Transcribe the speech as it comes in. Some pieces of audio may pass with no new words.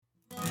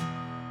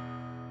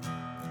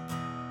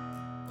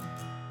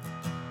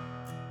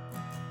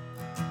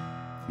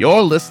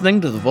You're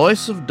listening to The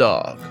Voice of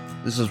Dog.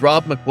 This is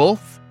Rob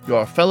McWolf,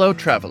 your fellow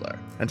traveler,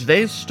 and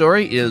today's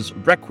story is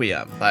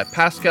Requiem by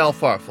Pascal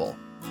Farful,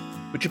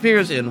 which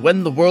appears in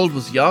When the World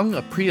Was Young,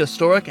 a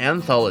prehistoric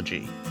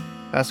anthology.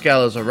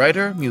 Pascal is a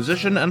writer,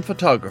 musician, and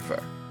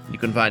photographer. You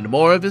can find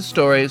more of his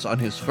stories on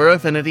his Fur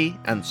Affinity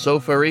and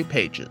So Furry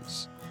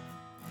pages.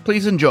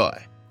 Please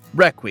enjoy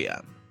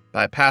Requiem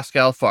by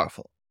Pascal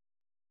Farful.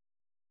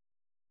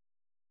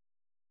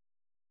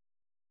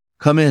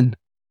 Come in.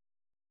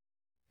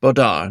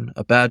 Bodarn,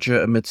 a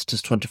badger amidst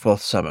his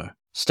 24th summer,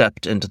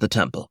 stepped into the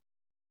temple.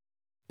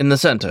 In the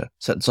center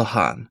sat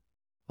Zohan,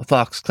 a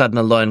fox clad in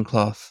a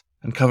loincloth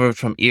and covered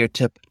from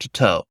ear-tip to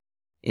toe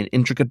in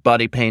intricate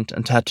body paint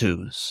and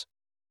tattoos.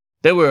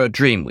 They were a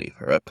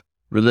dreamweaver, a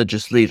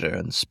religious leader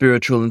and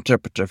spiritual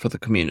interpreter for the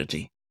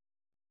community.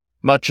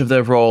 Much of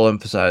their role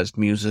emphasized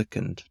music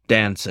and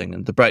dancing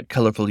and the bright,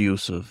 colorful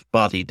use of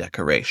body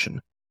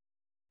decoration.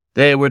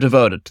 They were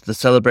devoted to the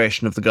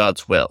celebration of the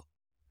god's will,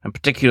 and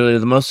particularly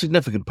the most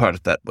significant part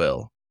of that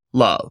will,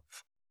 love.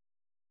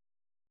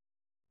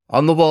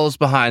 On the walls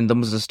behind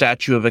them was a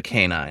statue of a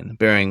canine,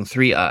 bearing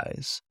 3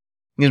 eyes.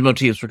 These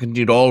motifs were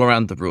continued all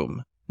around the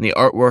room, in the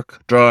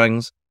artwork,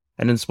 drawings,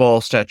 and in small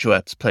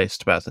statuettes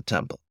placed about the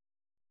temple.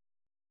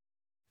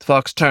 The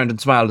fox turned and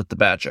smiled at the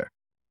badger,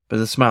 but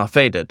the smile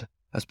faded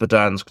as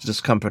Bodarn's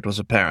discomfort was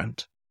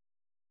apparent.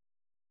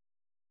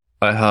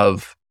 "I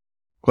have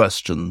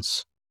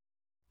questions,"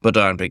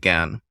 Bodarn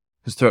began,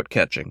 his throat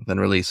catching, then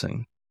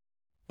releasing.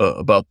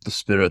 About the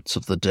spirits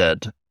of the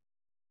dead."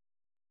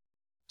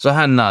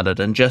 Zohan nodded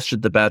and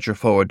gestured the badger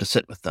forward to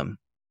sit with them.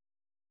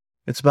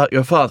 "It's about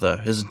your father,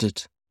 isn't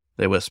it?"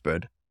 they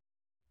whispered.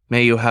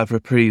 "May you have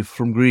reprieve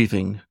from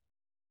grieving."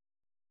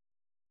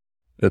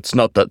 "It's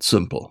not that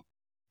simple,"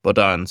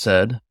 Bodarn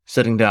said,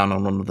 sitting down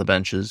on one of the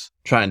benches,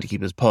 trying to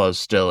keep his paws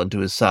still and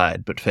to his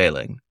side, but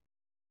failing.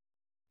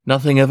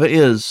 "Nothing ever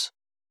is,"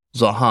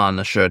 Zohan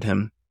assured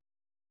him.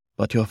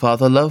 "But your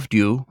father loved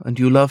you, and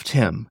you loved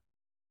him."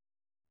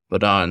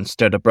 Bodarn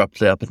stared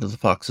abruptly up into the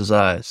fox's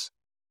eyes.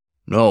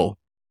 "No,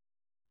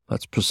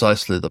 that's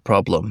precisely the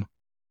problem."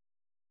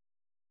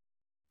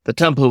 The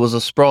temple was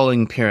a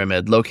sprawling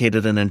pyramid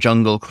located in a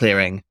jungle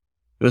clearing.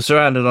 It was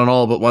surrounded on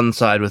all but one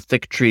side with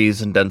thick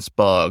trees and dense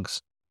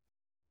bogs.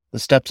 The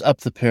steps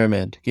up the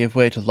pyramid gave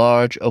way to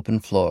large open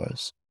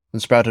floors,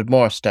 and sprouted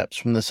more steps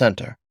from the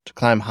center to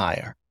climb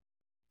higher,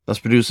 thus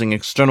producing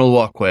external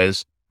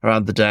walkways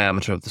around the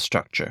diameter of the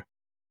structure.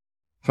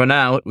 For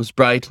now it was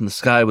bright and the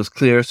sky was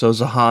clear, so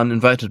Zohan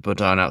invited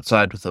Bodarn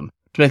outside with them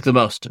to make the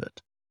most of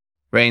it.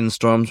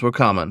 Rainstorms were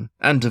common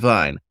and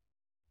divine,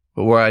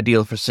 but were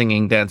ideal for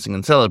singing, dancing,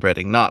 and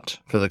celebrating, not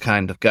for the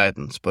kind of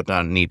guidance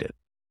Bodarn needed.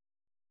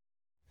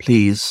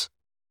 "Please,"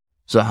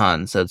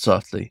 Zohan said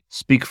softly,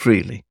 "speak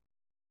freely."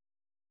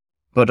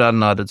 Bodarn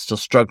nodded, still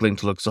struggling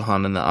to look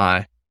Zohan in the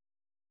eye.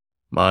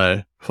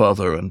 "My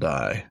father and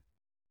I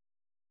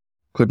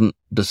couldn't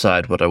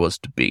decide what I was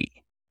to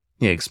be,"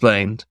 he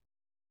explained.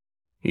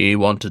 "He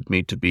wanted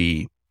me to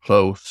be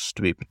close,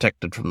 to be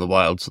protected from the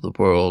wilds of the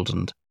world,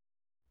 and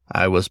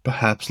I was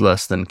perhaps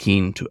less than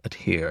keen to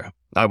adhere.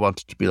 I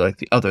wanted to be like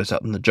the others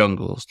out in the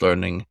jungles,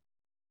 learning,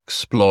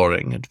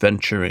 exploring,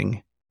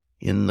 adventuring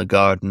in the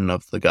garden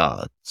of the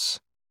gods."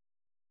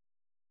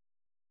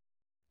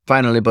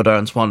 Finally,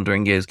 Bodarn's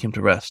wandering gaze came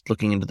to rest,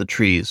 looking into the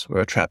trees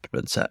where a trap had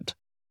been set.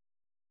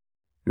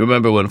 "You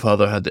remember when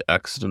Father had the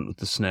accident with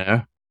the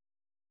snare?"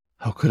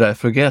 "How could I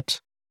forget?"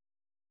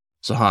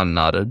 Zohan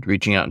nodded,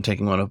 reaching out and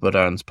taking one of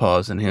Bodarn's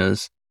paws in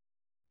his.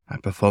 "I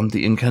performed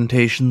the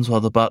incantations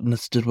while the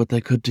botanists did what they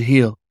could to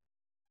heal.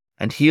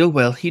 And heal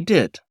well he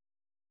did."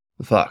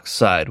 The fox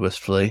sighed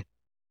wistfully.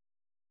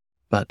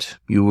 "But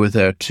you were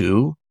there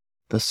too.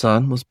 The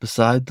son was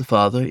beside the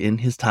father in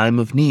his time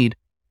of need,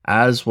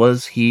 as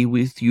was he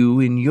with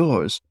you in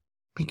yours.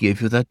 He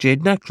gave you that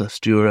jade necklace,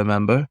 do you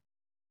remember?"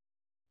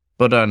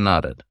 Bodarn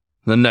nodded.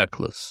 "The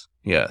necklace,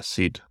 yes,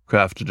 he'd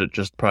crafted it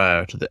just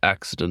prior to the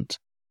accident.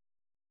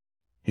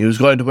 He was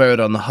going to wear it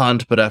on the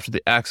hunt, but after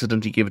the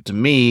accident he gave it to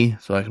me,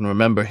 so I can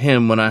remember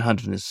him when I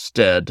hunt in his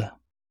stead."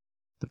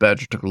 The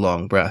badger took a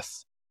long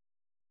breath.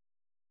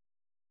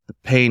 "The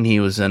pain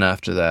he was in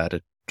after that,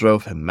 it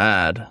drove him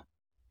mad,"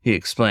 he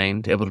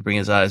explained, able to bring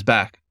his eyes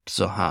back to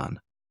Zohan,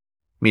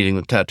 meeting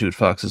the tattooed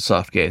fox's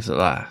soft gaze at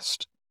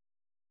last.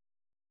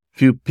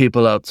 "Few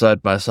people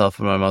outside myself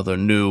and my mother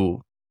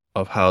knew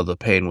of how the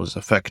pain was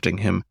affecting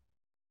him.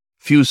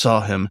 Few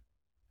saw him,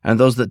 and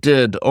those that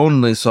did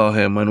only saw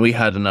him when we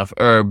had enough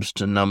herbs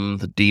to numb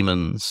the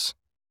demons."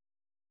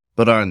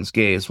 Bodarn's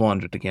gaze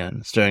wandered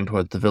again, staring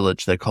toward the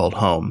village they called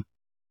home.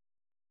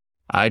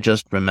 "I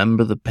just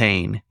remember the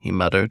pain," he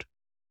muttered.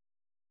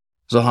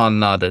 Zohan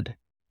nodded,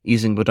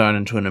 easing Bodarn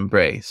into an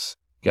embrace,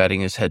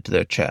 guiding his head to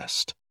their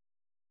chest.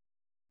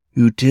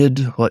 "You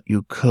did what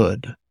you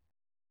could."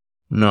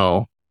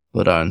 "No,"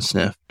 Bodarn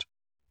sniffed.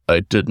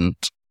 "I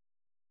didn't."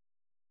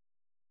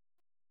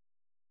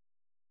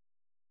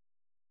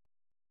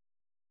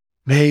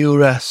 "May you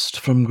rest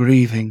from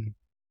grieving."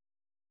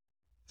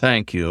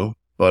 "Thank you,"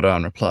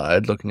 Bodarn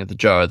replied, looking at the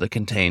jar that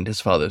contained his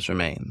father's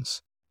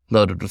remains.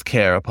 loaded with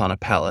care upon a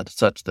pallet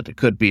such that it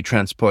could be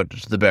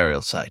transported to the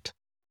burial site.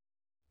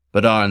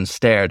 Badon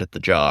stared at the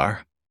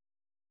jar.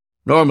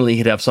 Normally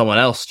he'd have someone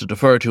else to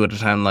defer to at a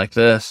time like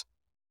this.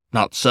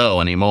 Not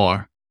so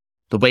anymore.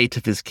 The weight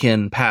of his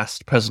kin,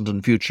 past, present,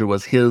 and future,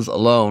 was his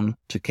alone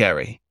to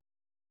carry.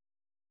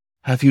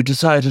 "Have you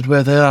decided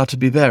where they are to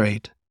be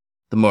buried?"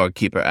 the morgue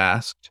keeper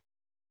asked.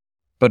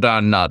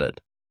 Badon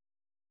nodded.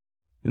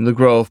 "In the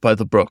grove by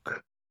the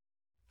brook.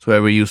 It's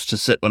where we used to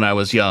sit when I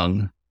was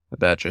young," the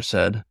badger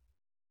said.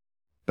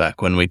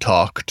 "Back when we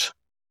talked."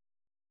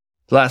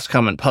 The last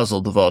comment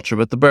puzzled the vulture,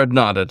 but the bird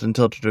nodded and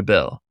tilted her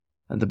bill,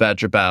 and the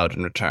badger bowed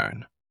in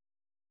return.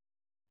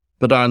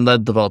 Badon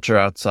led the vulture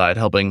outside,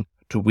 helping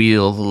to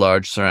wheel the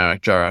large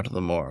ceramic jar out of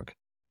the morgue.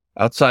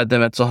 Outside they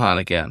met Zohan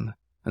again,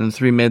 and the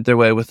three made their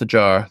way with the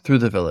jar through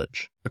the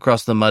village,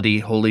 across the muddy,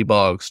 holy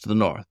bogs to the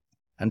north,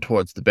 and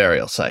towards the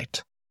burial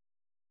site.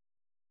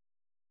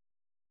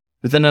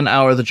 Within an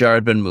hour the jar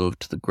had been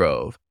moved to the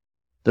grove.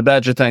 The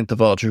badger thanked the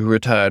vulture, who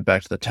retired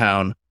back to the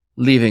town,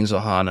 leaving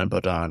Zohan and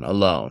Badon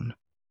alone.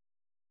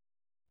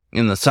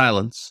 In the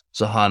silence,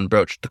 Zohan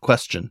broached the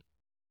question.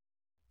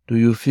 "Do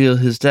you feel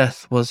his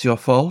death was your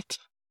fault?"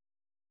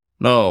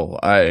 "No,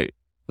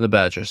 the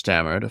badger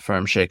stammered, a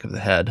firm shake of the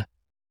head.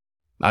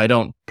 "I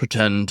don't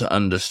pretend to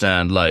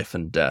understand life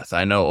and death.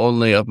 I know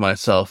only of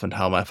myself and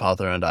how my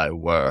father and I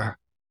were.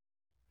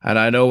 And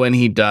I know when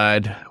he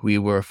died, we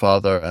were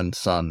father and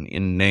son,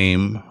 in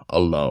name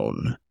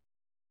alone."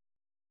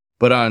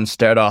 Badon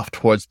stared off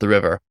towards the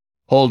river,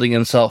 holding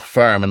himself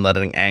firm and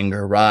letting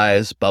anger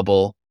rise,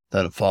 bubble,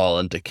 then fall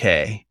and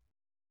decay.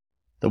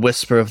 The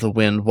whisper of the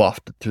wind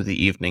wafted through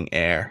the evening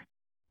air.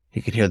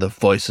 He could hear the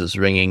voices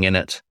ringing in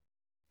it,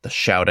 the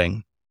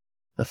shouting,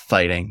 the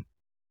fighting,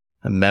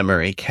 a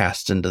memory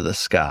cast into the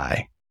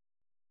sky.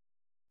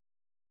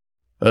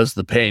 As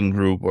the pain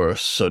grew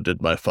worse, so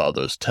did my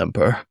father's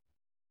temper.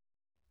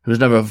 He was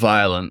never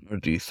violent, or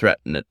did he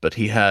threaten it, but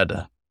he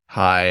had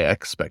high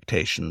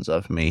expectations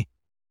of me.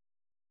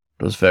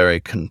 It was very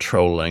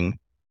controlling.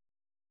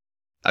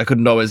 I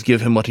couldn't always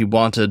give him what he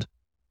wanted,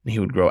 and he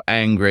would grow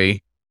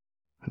angry,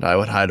 and I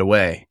would hide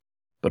away,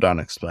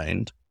 Badon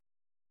explained.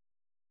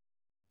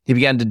 He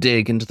began to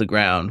dig into the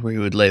ground where he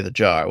would lay the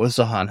jar, with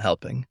Zohan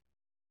helping.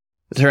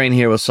 The terrain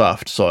here was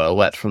soft soil,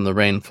 wet from the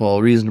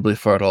rainfall, reasonably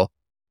fertile,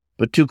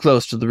 but too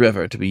close to the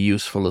river to be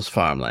useful as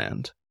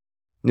farmland.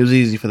 It was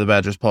easy for the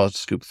badger's paws to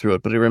scoop through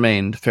it, but it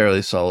remained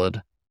fairly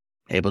solid,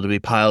 able to be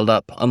piled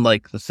up,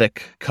 unlike the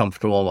thick,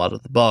 comfortable mud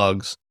of the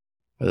bogs,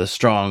 or the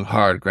strong,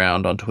 hard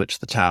ground onto which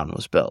the town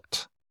was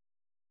built.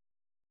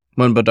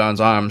 When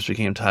Badon's arms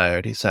became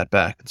tired, he sat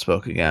back and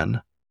spoke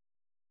again.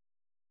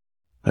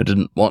 I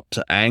didn't want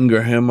to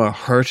anger him or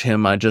hurt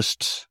him, I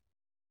just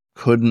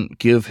couldn't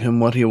give him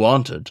what he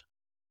wanted.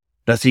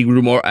 As he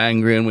grew more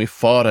angry and we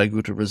fought, I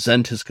grew to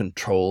resent his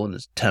control and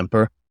his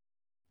temper.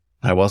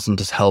 I wasn't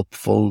as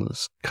helpful,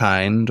 as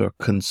kind, or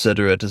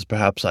considerate as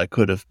perhaps I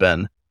could have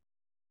been.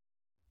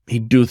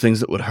 He'd do things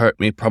that would hurt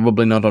me,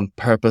 probably not on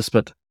purpose,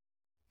 but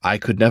I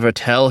could never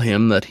tell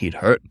him that he'd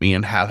hurt me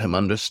and have him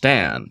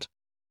understand.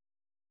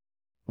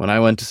 When I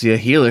went to see a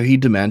healer, he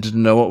demanded to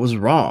know what was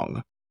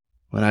wrong.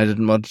 When I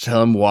didn't want to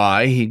tell him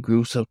why, he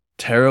grew so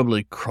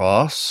terribly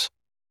cross.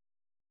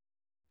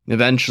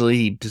 Eventually,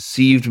 he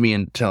deceived me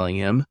into telling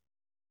him,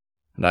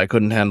 and I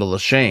couldn't handle the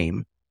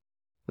shame,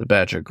 the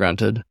badger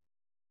grunted.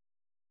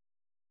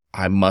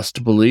 I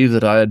must believe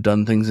that I had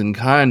done things in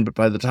kind, but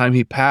by the time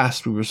he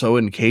passed, we were so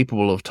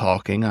incapable of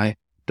talking, I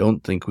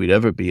don't think we'd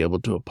ever be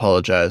able to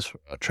apologize for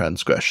our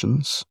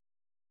transgressions.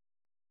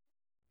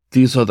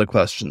 These are the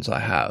questions I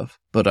have,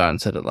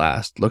 Badon said at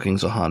last, looking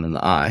Zohan in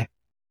the eye.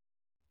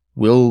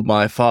 Will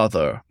my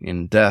father,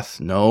 in death,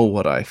 know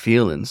what I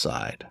feel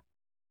inside?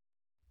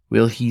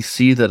 Will he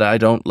see that I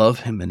don't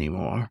love him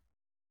anymore?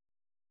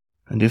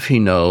 And if he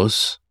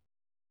knows,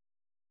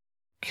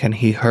 can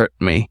he hurt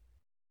me?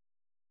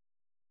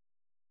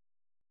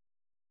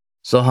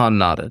 Zohan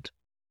nodded.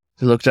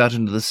 He looked out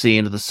into the sea,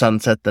 into the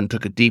sunset, then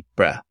took a deep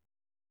breath.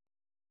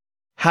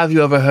 Have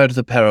you ever heard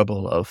the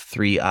parable of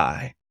 3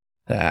 Eye?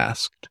 They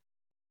asked.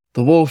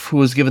 The wolf who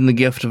was given the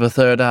gift of a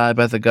 3rd eye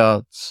by the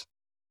gods,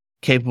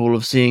 capable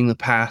of seeing the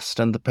past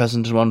and the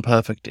present in one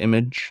perfect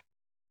image?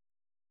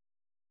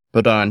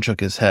 Badon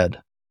shook his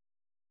head.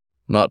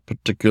 Not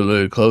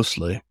particularly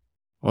closely.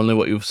 Only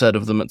what you've said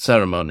of them at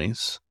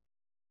ceremonies.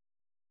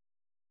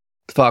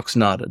 The fox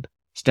nodded,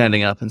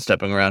 standing up and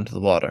stepping around to the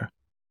water.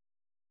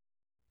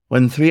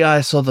 When 3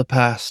 Eye saw the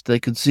past, they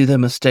could see their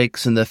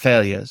mistakes and their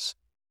failures.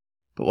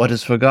 But what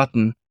is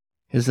forgotten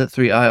is that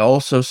 3 Eye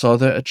also saw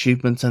their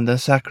achievements and their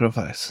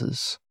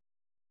sacrifices.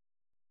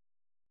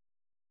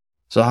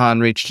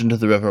 Zohan reached into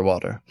the river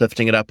water,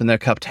 lifting it up in their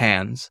cupped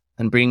hands,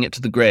 and bringing it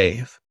to the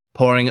grave,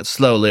 pouring it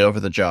slowly over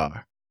the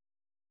jar.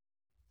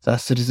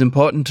 Thus it is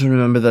important to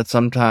remember that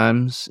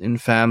sometimes, in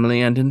family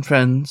and in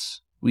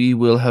friends, we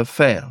will have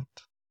failed.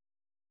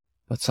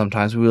 But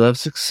sometimes we will have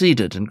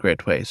succeeded in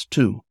great ways,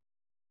 too.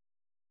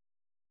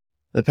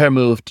 The pair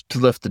moved to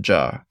lift the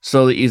jar,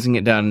 slowly easing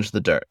it down into the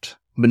dirt,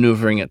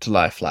 maneuvering it to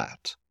lie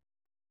flat.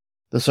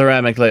 The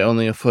ceramic lay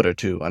only a foot or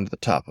two under the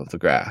top of the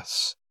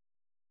grass.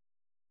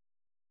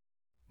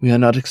 We are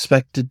not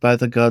expected by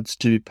the gods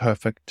to be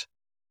perfect,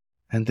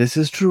 and this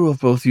is true of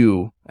both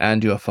you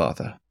and your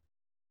father.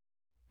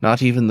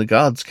 Not even the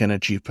gods can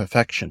achieve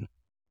perfection,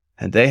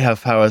 and they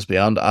have powers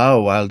beyond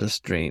our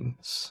wildest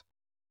dreams.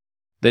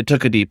 They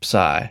took a deep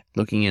sigh,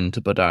 looking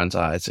into Bodarn's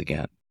eyes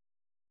again.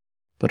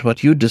 But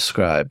what you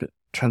describe,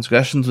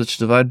 transgressions which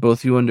divide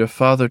both you and your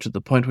father to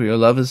the point where your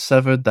love is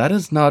severed, that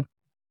is not...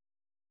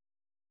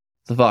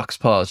 The fox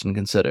paused and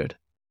considered.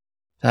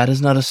 That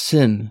is not a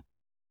sin.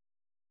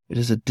 It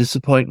is a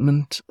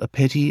disappointment, a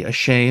pity, a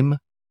shame,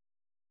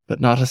 but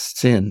not a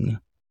sin.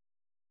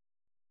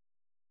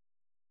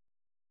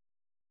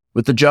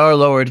 With the jar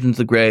lowered into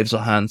the grave,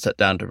 Zohan sat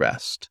down to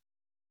rest.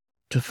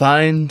 To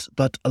find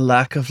but a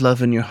lack of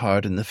love in your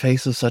heart in the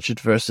face of such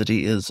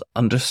adversity is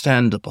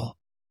understandable.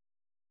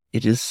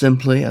 It is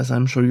simply, as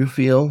I'm sure you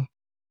feel,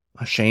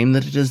 a shame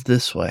that it is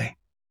this way.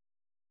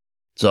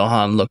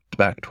 Zohan looked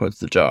back towards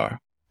the jar,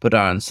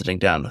 Bodarn sitting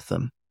down with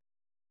them.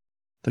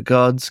 The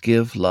gods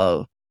give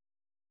love.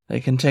 They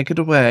can take it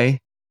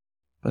away,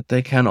 but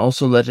they can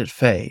also let it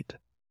fade.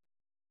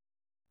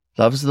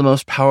 Love is the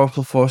most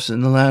powerful force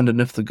in the land, and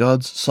if the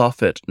gods saw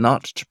fit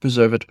not to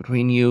preserve it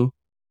between you,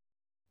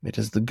 it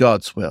is the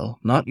gods' will,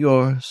 not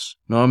yours,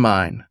 nor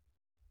mine,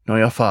 nor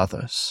your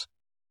father's.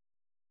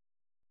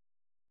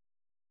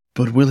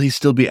 But will he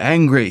still be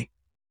angry?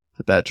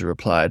 The badger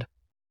replied.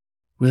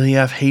 Will he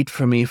have hate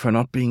for me for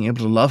not being able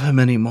to love him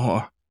any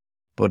more?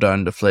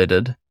 Bodarn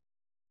deflated.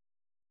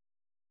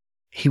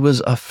 He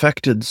was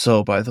affected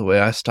so by the way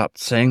I stopped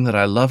saying that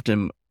I loved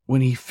him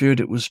when he feared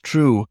it was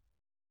true.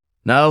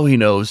 Now he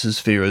knows his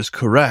fear is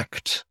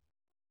correct.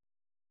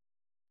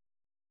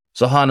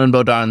 Zohan and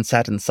Bodarn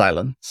sat in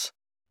silence.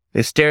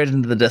 They stared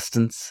into the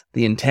distance,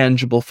 the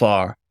intangible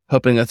far,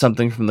 hoping that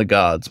something from the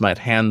gods might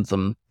hand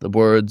them the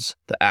words,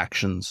 the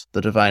actions,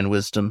 the divine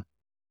wisdom.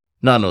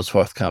 None was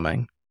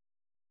forthcoming.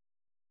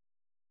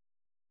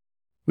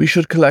 We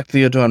should collect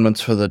the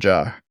adornments for the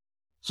jar,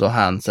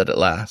 Zohan said at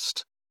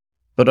last.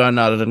 Bodarn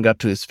nodded and got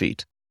to his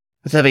feet.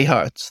 With heavy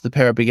hearts, the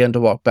pair began to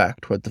walk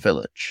back toward the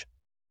village.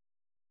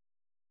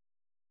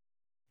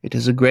 It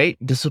is a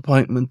great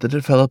disappointment that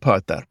it fell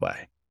apart that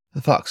way,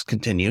 the fox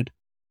continued.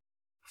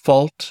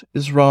 Fault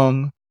is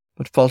wrong,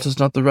 but fault is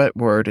not the right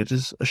word. It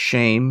is a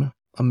shame,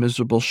 a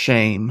miserable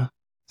shame,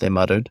 they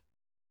muttered.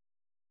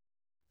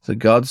 The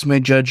gods may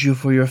judge you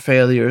for your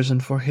failures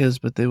and for his,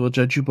 but they will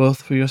judge you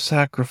both for your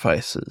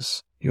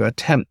sacrifices, your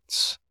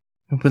attempts,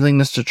 your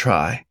willingness to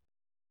try.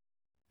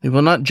 They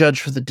will not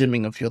judge for the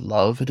dimming of your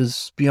love. It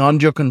is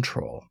beyond your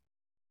control.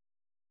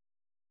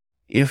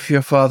 If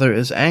your father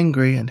is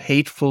angry and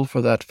hateful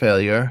for that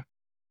failure,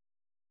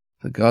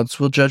 the gods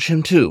will judge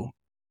him too.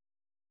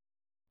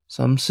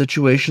 Some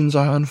situations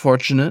are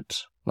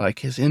unfortunate, like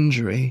his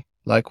injury,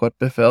 like what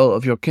befell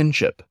of your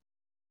kinship.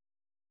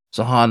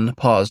 Zohan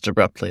paused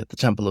abruptly at the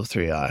Temple of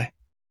Three-Eye.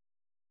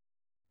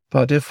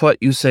 But if what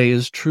you say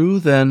is true,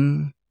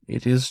 then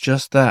it is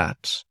just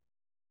that.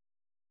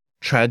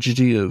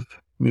 Tragedy of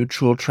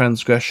mutual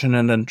transgression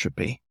and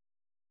entropy.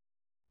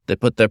 They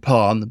put their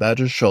paw on the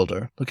badger's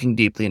shoulder, looking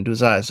deeply into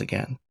his eyes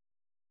again.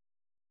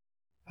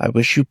 I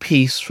wish you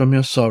peace from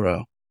your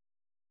sorrow.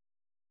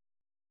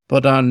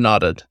 Bodarn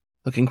nodded,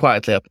 looking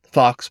quietly up at the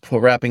fox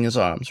before wrapping his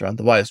arms around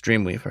the wise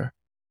dreamweaver,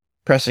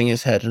 pressing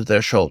his head to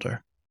their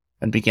shoulder,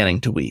 and beginning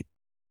to weep.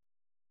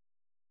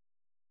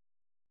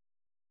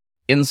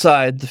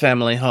 Inside the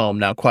family home,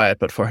 now quiet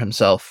but for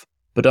himself,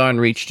 Bodarn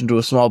reached into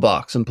a small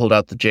box and pulled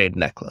out the jade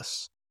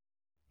necklace.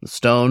 The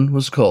stone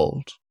was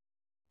cold,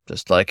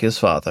 just like his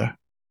father.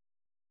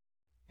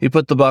 He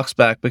put the box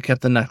back but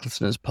kept the necklace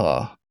in his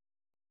paw.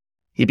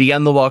 He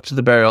began the walk to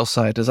the burial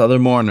site as other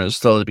mourners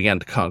slowly began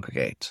to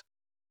congregate.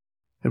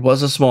 It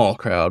was a small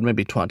crowd,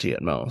 maybe 20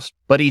 at most,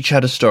 but each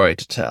had a story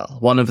to tell,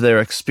 one of their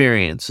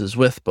experiences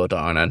with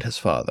Bodarn and his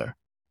father,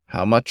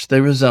 how much they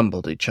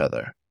resembled each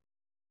other,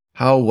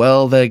 how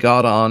well they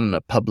got on in a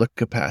public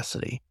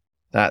capacity,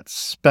 that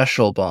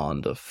special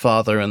bond of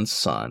father and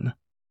son.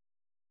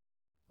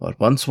 What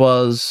once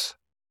was,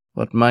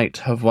 what might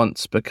have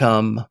once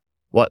become,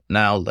 what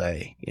now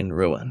lay in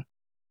ruin.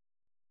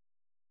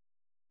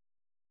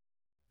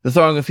 The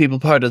throng of people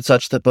parted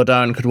such that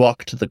Bodarn could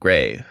walk to the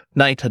grave.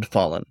 Night had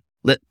fallen.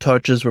 Lit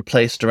torches were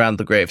placed around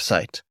the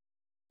gravesite.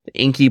 The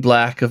inky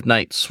black of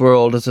night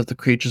swirled as if the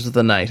creatures of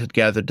the night had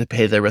gathered to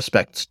pay their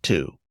respects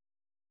too.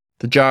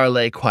 The jar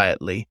lay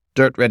quietly,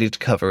 dirt ready to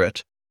cover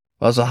it,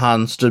 while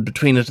Zohan stood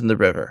between it and the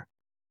river.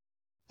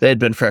 They had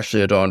been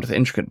freshly adorned with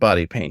intricate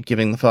body paint,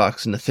 giving the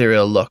fox an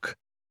ethereal look,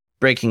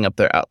 breaking up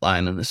their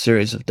outline in a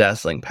series of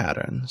dazzling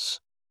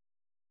patterns.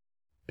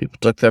 People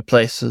took their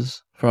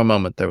places. For a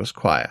moment there was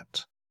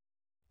quiet.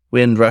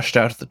 Wind rushed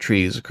out of the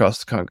trees across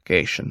the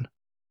congregation.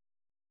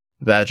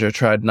 The badger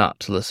tried not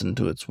to listen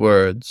to its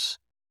words,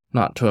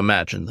 not to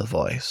imagine the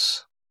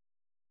voice.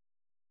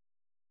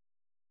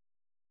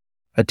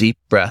 A deep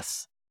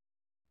breath.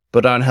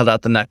 Bodarn held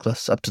out the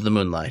necklace up to the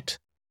moonlight.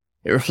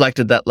 It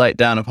reflected that light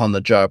down upon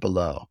the jar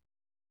below.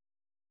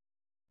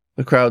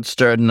 The crowd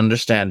stirred in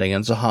understanding,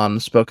 and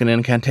Zohan spoke an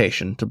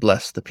incantation to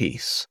bless the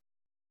peace.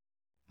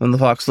 Then the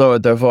fox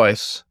lowered their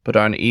voice, but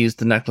Arn eased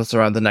the necklace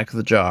around the neck of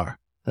the jar,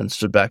 then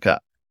stood back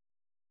up.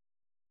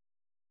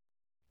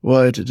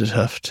 "Why did it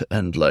have to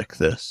end like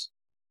this?"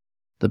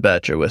 the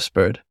badger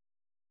whispered.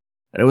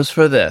 And it was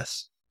for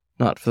this,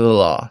 not for the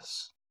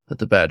loss, that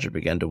the badger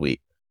began to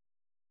weep.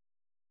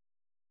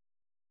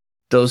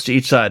 Those to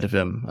each side of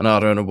him, an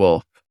otter and a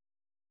wolf,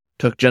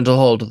 took gentle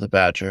hold of the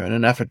badger in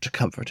an effort to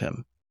comfort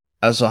him,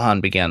 as Zohan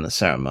began the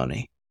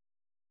ceremony.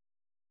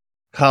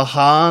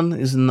 "Kalhan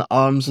is in the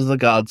arms of the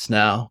gods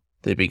now,"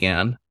 they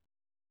began.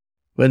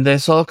 "When they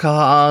saw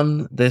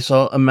Kalhan, they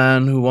saw a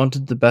man who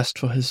wanted the best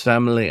for his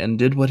family and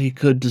did what he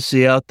could to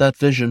see out that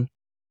vision.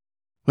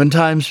 When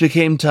times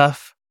became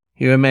tough,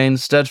 he remained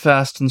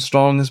steadfast and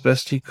strong as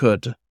best he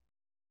could.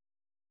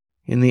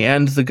 In the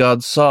end, the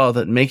gods saw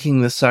that making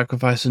this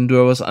sacrifice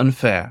endure was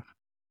unfair,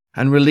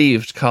 and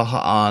relieved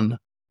Kalhan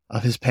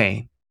of his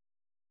pain.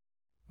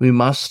 We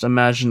must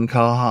imagine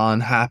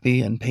Kalhan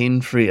happy and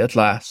pain-free at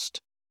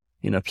last,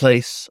 in a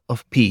place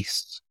of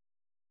peace."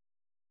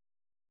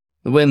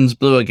 The winds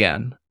blew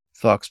again,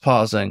 Fox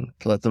pausing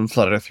to let them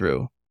flutter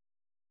through,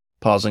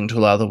 pausing to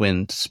allow the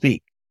wind to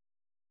speak.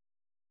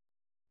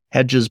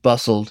 Hedges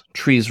bustled,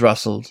 trees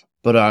rustled,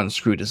 but Arn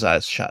screwed his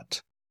eyes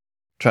shut.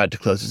 Tried to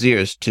close his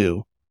ears,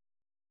 too.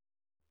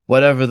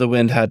 Whatever the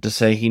wind had to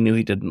say, he knew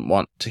he didn't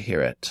want to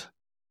hear it.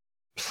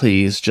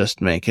 Please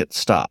just make it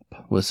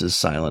stop, was his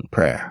silent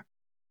prayer.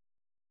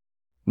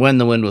 When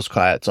the wind was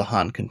quiet,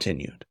 Zohan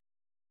continued.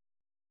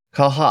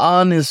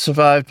 "Kalhaan is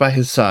survived by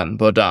his son,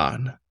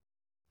 Bodan,"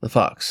 the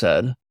fox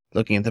said,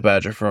 looking at the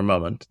badger for a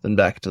moment, then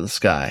back to the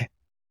sky.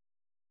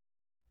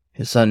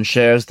 "His son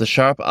shares the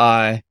sharp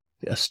eye,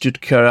 the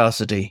astute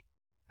curiosity,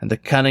 and the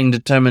cunning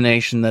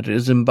determination that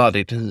is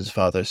embodied in his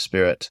father's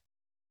spirit.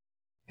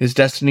 His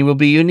destiny will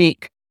be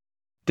unique,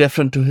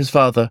 different to his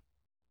father,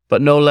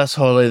 but no less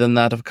holy than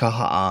that of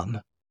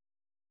Kalhaan.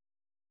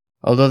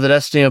 Although the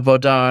destiny of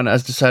Bodan,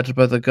 as decided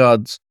by the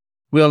gods,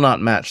 will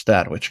not match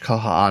that which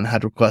Kalhaan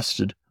had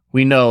requested,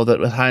 we know that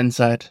with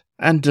hindsight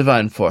and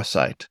divine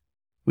foresight,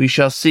 we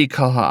shall see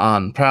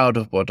Kalhaan proud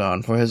of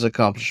Bodan for his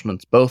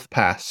accomplishments both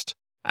past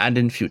and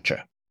in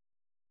future."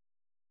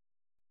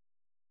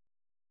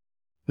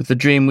 With the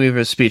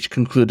Dreamweaver's speech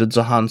concluded,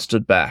 Zohan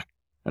stood back,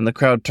 and the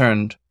crowd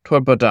turned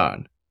toward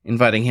Bodan,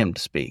 inviting him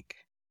to speak.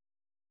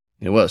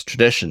 It was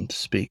tradition to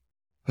speak,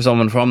 for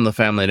someone from the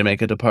family to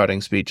make a departing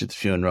speech at the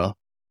funeral.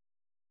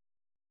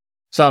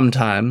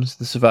 Sometimes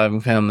the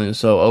surviving family is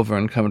so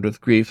over-encumbered with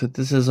grief that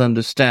this is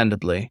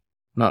understandably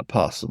not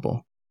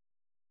possible.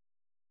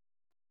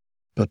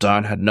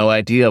 Bodan had no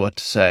idea what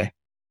to say.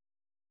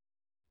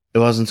 It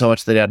wasn't so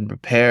much that he hadn't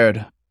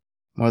prepared,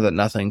 more that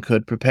nothing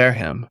could prepare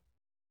him.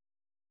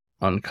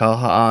 On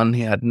Kalhaan,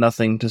 he had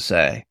nothing to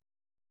say.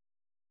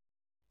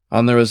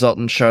 On the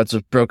resultant shards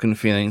of broken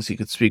feelings, he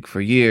could speak for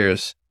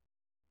years.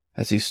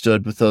 As he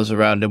stood with those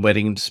around him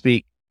waiting to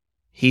speak,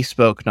 he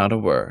spoke not a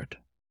word,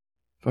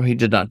 for he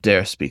did not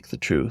dare speak the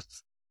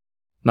truth.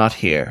 Not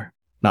here,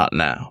 not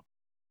now.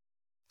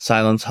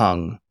 Silence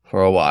hung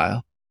for a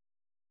while.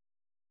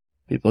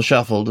 People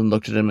shuffled and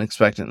looked at him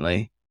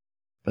expectantly,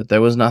 but there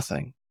was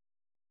nothing.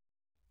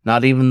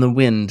 Not even the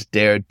wind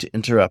dared to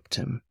interrupt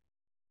him.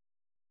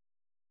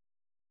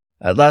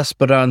 At last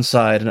Bodan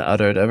sighed and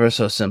uttered ever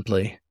so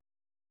simply,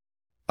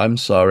 "I'm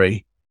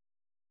sorry."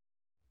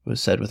 It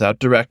was said without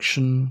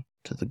direction,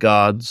 to the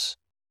gods,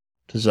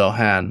 to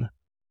Zohan,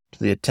 to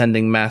the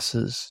attending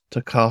masses,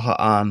 to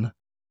Kalhaan,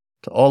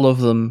 to all of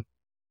them,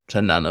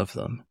 to none of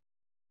them.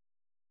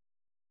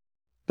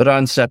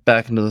 Bodan stepped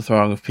back into the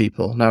throng of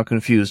people, now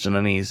confused and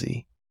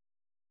uneasy.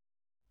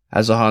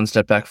 As Zohan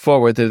stepped back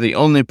forward, they were the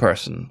only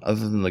person,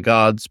 other than the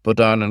gods,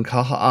 Bodan, and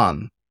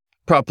Kalhaan,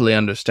 properly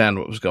understand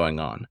what was going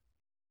on.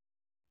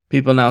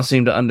 People now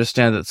seemed to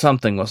understand that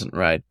something wasn't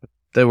right, but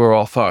they were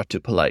all far too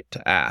polite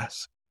to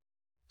ask.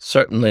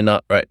 Certainly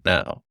not right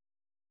now.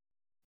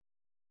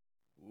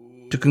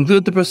 To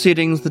conclude the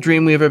proceedings, the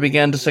Dreamweaver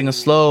began to sing a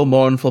slow,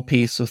 mournful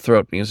piece of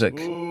throat music.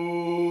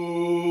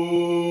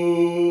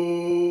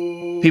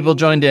 People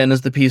joined in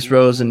as the piece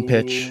rose in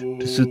pitch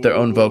to suit their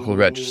own vocal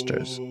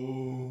registers.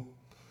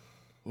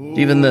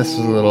 Even this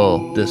was a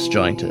little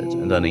disjointed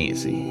and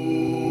uneasy.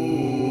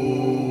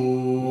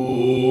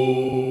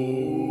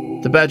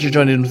 The badger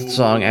joined in with the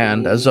song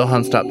and, as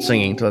Zohan stopped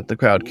singing to let the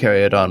crowd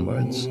carry it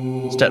onwards,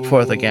 stepped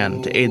forth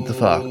again to aid the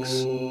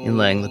fox in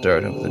laying the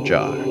dirt over the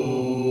jar.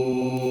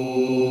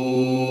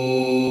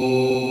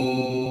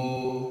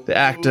 The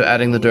act of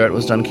adding the dirt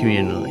was done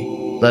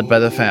communally, led by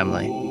the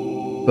family,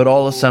 but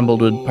all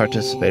assembled would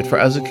participate, for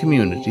as a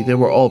community they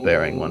were all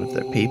bearing one of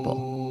their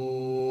people.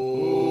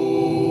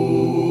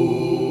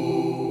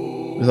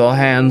 With all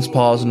hands,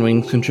 paws, and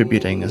wings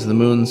contributing, as the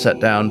moon set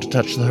down to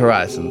touch the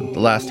horizon,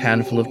 the last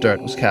handful of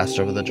dirt was cast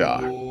over the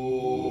jar.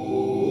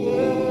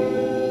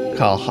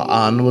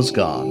 Kalhaan was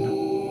gone.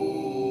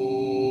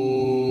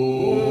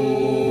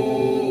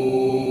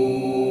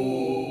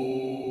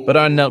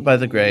 Bodan knelt by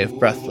the grave,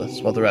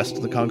 breathless, while the rest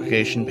of the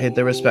congregation paid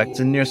their respects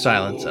in near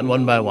silence, and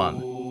one by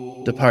one,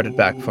 departed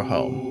back for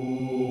home.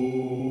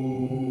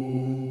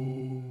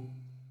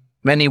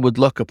 Many would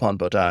look upon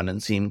Bodahn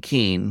and seem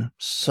keen,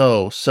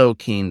 so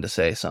keen to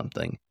say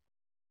something,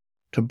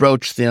 to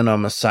broach the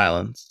enormous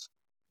silence,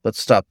 but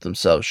stop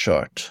themselves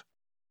short.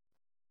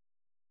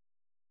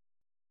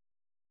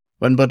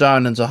 When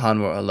Bodahn and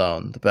Zohan were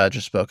alone, the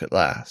Badger spoke at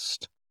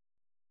last.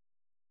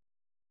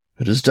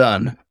 "It is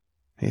done,"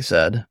 he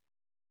said.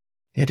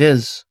 "It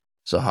is,"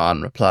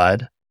 Zohan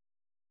replied.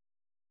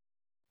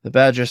 The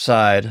Badger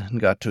sighed and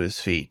got to his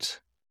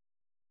feet.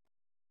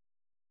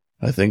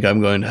 "I think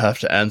I'm going to have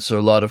to answer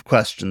a lot of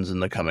questions in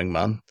the coming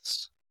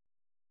months."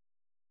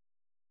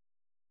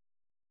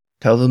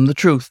 "Tell them the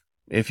truth,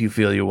 if you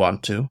feel you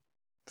want to,"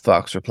 the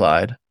Fox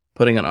replied,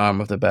 putting an arm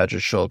of the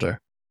Badger's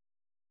shoulder.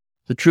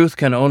 "The truth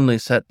can only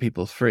set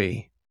people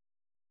free."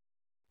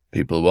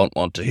 "People won't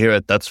want to hear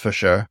it, that's for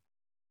sure."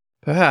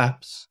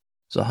 "Perhaps,"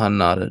 Zohan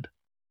nodded.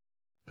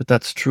 "But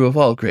that's true of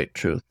all great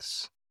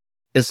truths,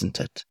 isn't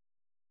it?"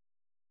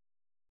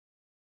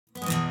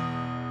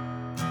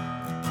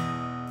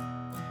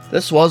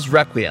 This was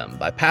Requiem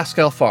by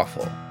Pascal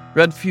Farful,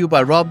 read for you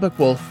by Rob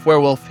McWolf,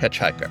 Werewolf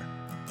Hitchhiker.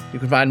 You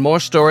can find more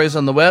stories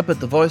on the web at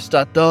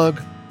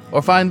thevoice.dog,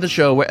 or find the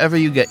show wherever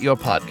you get your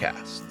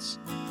podcasts.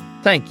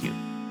 Thank you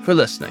for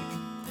listening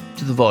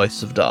to The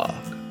Voice of Dog.